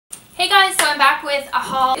with a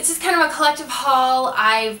haul. It's just kind of a collective haul.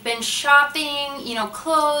 I've been shopping, you know,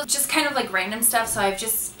 clothes, just kind of like random stuff. So I've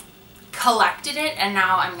just collected it, and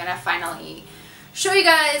now I'm gonna finally show you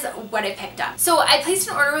guys what I picked up. So I placed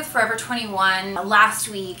an order with Forever 21 last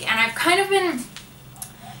week, and I've kind of been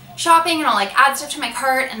shopping and I'll like add stuff to my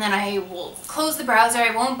cart, and then I will close the browser,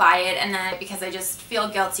 I won't buy it, and then because I just feel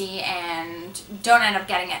guilty and don't end up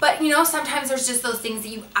getting it. But you know, sometimes there's just those things that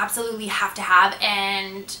you absolutely have to have,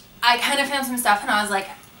 and I kind of found some stuff and I was like,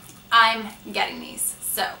 I'm getting these.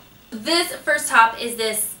 So this first top is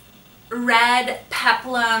this red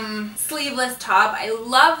peplum sleeveless top. I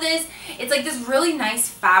love this. It's like this really nice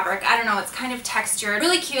fabric. I don't know, it's kind of textured,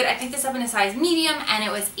 really cute. I picked this up in a size medium and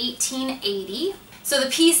it was $18.80. So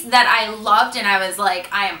the piece that I loved and I was like,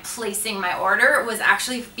 I am placing my order, was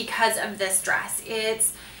actually because of this dress.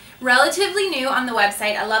 It's relatively new on the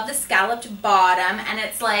website. I love the scalloped bottom, and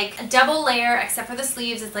it's like a double layer except for the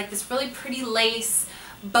sleeves. It's like this really pretty lace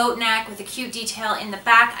boat neck with a cute detail in the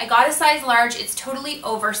back. I got a size large. It's totally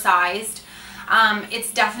oversized.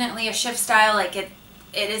 It's definitely a shift style. Like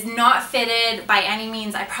it is not fitted by any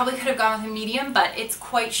means. I probably could have gone with a medium, but it's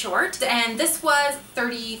quite short. And this was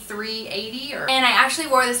 $33.80, and I actually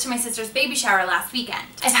wore this to my sister's baby shower last weekend.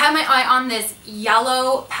 I've had my eye on this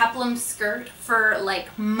yellow peplum skirt for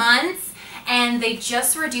like months, and they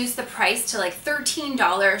just reduced the price to like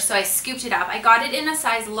 $13, so I scooped it up. I got it in a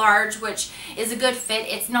size large, which is a good fit.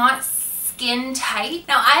 It's not skin tight.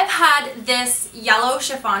 Now, I've had this yellow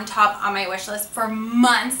chiffon top on my wish list for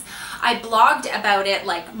months. I blogged about it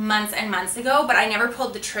like months and months ago, but I never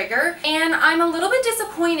pulled the trigger, and I'm a little bit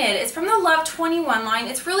disappointed. It's from the Love 21 line.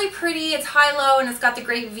 It's really pretty. It's high-low, and it's got the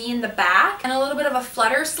great V in the back and a little bit of a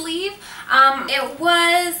flutter sleeve. It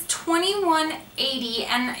was $21.80,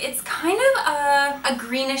 and it's kind of a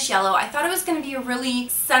greenish yellow. I thought it was going to be a really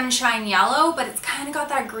sunshine yellow, but it's kind of got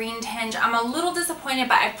that green tinge. I'm a little disappointed,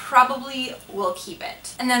 but I probably will keep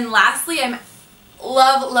it. And then lastly, I'm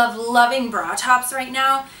loving bra tops right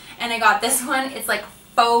now. And I got this one. It's like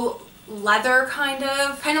faux leather kind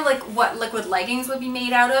of like what liquid leggings would be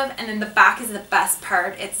made out of. And then the back is the best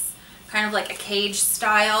part. It's kind of like a cage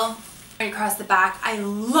style right across the back. I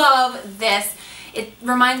love this. It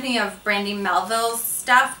reminds me of Brandy Melville's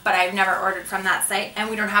stuff, but I've never ordered from that site, and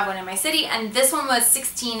we don't have one in my city. And this one was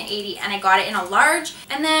 $16.80, and I got it in a large.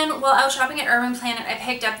 And then while I was shopping at Urban Planet, I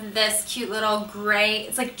picked up this cute little gray,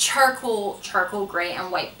 it's like charcoal gray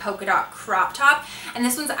and white polka dot crop top, and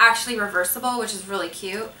this one's actually reversible, which is really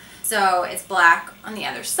cute. So it's black on the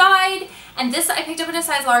other side, and this I picked up in a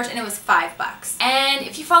size large, and it was $5. And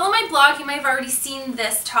if you follow my blog, you might have already seen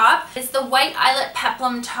this top. It's the white eyelet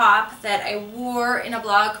peplum top that I wore in a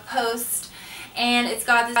blog post, and it's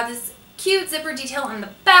got this cute zipper detail on the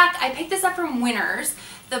back. I picked this up from Winners.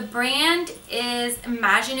 The brand is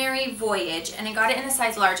Imaginary Voyage, and I got it in a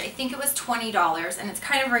size large. I think it was $20, and it's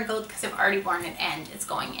kind of wrinkled because I've already worn it and it's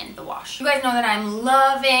going in the wash. You guys know that I'm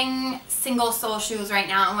loving single sole shoes right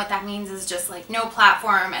now, and what that means is just like no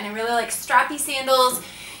platform, and I really like strappy sandals.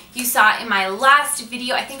 You saw in my last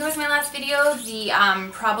video, I think it was my last video, the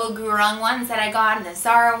Prabal Gurung ones that I got and the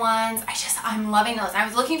Zara ones. I'm loving those. I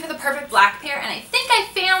was looking for the perfect black pair, and I think I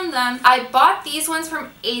found them. I bought these ones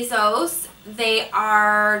from Asos. They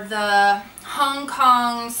are the Hong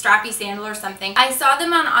Kong strappy sandal or something. I saw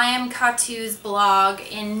them on I Am Katu's blog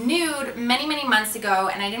in nude many months ago,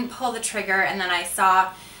 and I didn't pull the trigger, and then I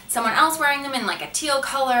saw someone else wearing them in like a teal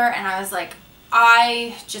color, and I was like,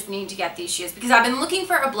 I just need to get these shoes because I've been looking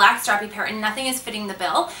for a black strappy pair and nothing is fitting the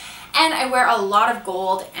bill. And I wear a lot of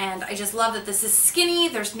gold, and I just love that this is skinny.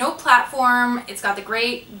 There's no platform. It's got the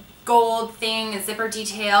great gold thing, a zipper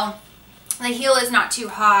detail. The heel is not too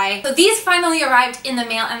high. So these finally arrived in the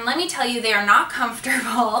mail, and let me tell you, they are not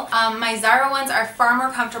comfortable. My Zara ones are far more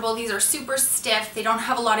comfortable. These are super stiff. They don't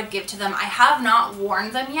have a lot of give to them. I have not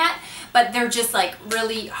worn them yet, but they're just like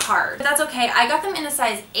really hard. But that's okay. I got them in a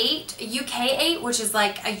size 8, UK 8, which is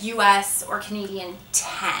like a US or Canadian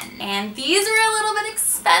 10. And these were a little bit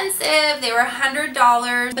expensive. They were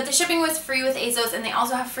 $100, but the shipping was free with Asos, and they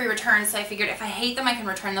also have free returns, so I figured if I hate them, I can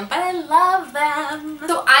return them, but I love them.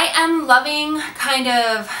 So I am loving kind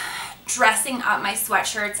of dressing up my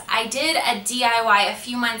sweatshirts. I did a DIY a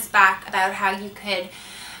few months back about how you could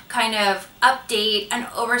kind of update an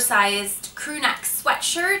oversized crew neck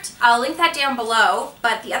sweatshirt. I'll link that down below,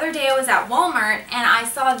 but the other day I was at Walmart and I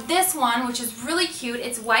saw this one, which is really cute.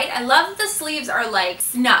 It's white. I love that the sleeves are like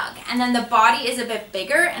snug, and then the body is a bit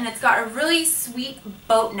bigger, and it's got a really sweet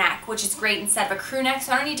boat neck, which is great instead of a crew neck,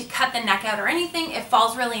 so I don't need to cut the neck out or anything. It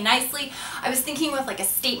falls really nicely. I was thinking with like a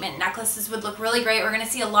statement necklace, this would look really great. We're going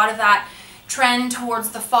to see a lot of that trend towards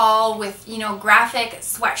the fall with, you know, graphic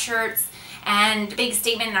sweatshirts and big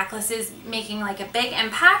statement necklaces making like a big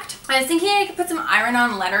impact. I was thinking I could put some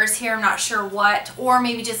iron-on letters here, I'm not sure what, or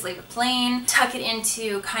maybe just leave it plain, tuck it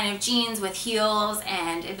into kind of jeans with heels,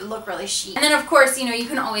 and it would look really chic. And then of course, you know, you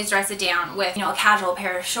can always dress it down with, you know, a casual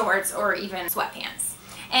pair of shorts or even sweatpants.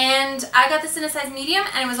 And I got this in a size medium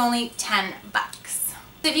and it was only 10 bucks.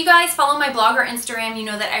 So if you guys follow my blog or Instagram, you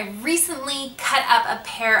know that I recently cut up a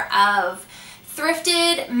pair of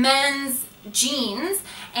thrifted men's jeans,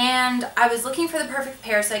 and I was looking for the perfect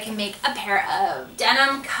pair so I can make a pair of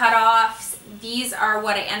denim cutoffs. These are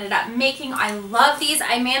what I ended up making. I love these.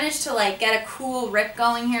 I managed to like get a cool rip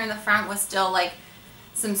going here in the front with still like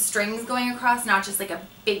some strings going across, not just like a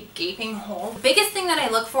big gaping hole. The biggest thing that I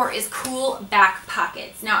look for is cool back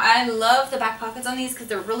pockets. Now I love the back pockets on these because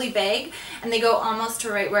they're really big and they go almost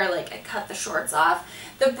to right where like I cut the shorts off.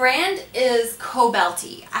 The brand is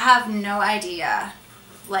Cobelty. I have no idea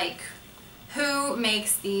like who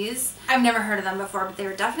makes these. I've never heard of them before, but they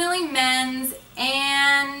were definitely men's,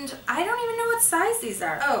 and I don't even know what size these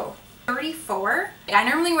are. Oh, 34? I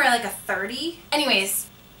normally wear like a 30. Anyways,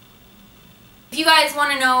 if you guys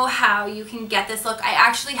want to know how you can get this look, I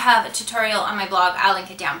actually have a tutorial on my blog. I'll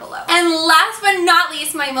link it down below. And last but not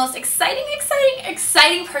least, my most exciting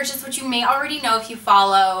purchase, which you may already know if you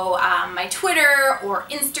follow my Twitter or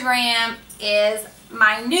Instagram, is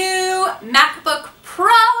my new MacBook Pro.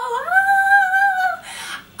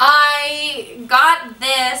 I got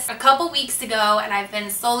this a couple weeks ago and I've been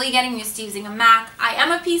slowly getting used to using a Mac. I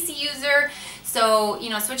am a PC user, so, you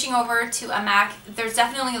know, switching over to a Mac, there's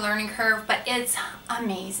definitely a learning curve, but it's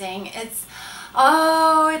amazing. It's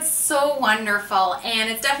so wonderful, and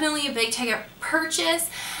it's definitely a big ticket purchase,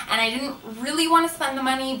 and I didn't really want to spend the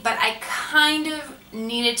money, but I kind of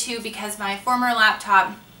needed to because my former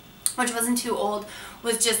laptop, which wasn't too old,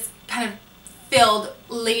 was just kind of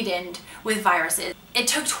laden with viruses. It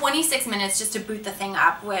took 26 minutes just to boot the thing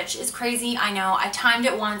up, which is crazy, I know. I timed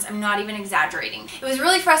it once, I'm not even exaggerating. It was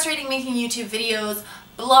really frustrating making YouTube videos,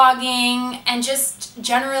 blogging, and just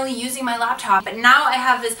generally using my laptop. But now I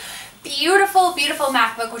have this beautiful, beautiful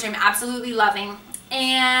MacBook, which I'm absolutely loving.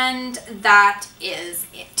 And that is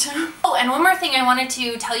it. Oh, and one more thing I wanted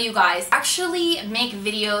to tell you guys. I actually make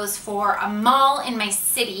videos for a mall in my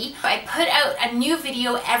city. I put out a new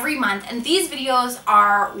video every month, and these videos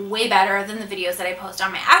are way better than the videos that I post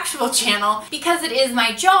on my actual channel. Because it is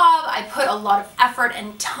my job, I put a lot of effort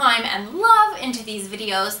and time and love into these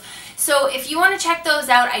videos. So if you want to check those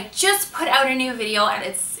out, I just put out a new video, and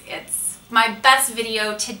it's my best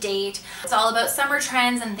video to date. It's all about summer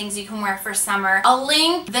trends and things you can wear for summer. I'll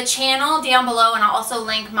link the channel down below, and I'll also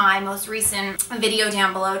link my most recent video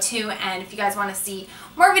down below too, and if you guys want to see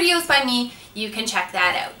more videos by me, you can check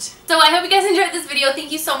that out. So I hope you guys enjoyed this video.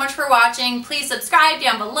 Thank you so much for watching. Please subscribe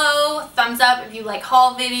down below, thumbs up if you like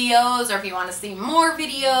haul videos or if you want to see more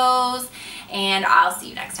videos, and I'll see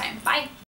you next time. Bye!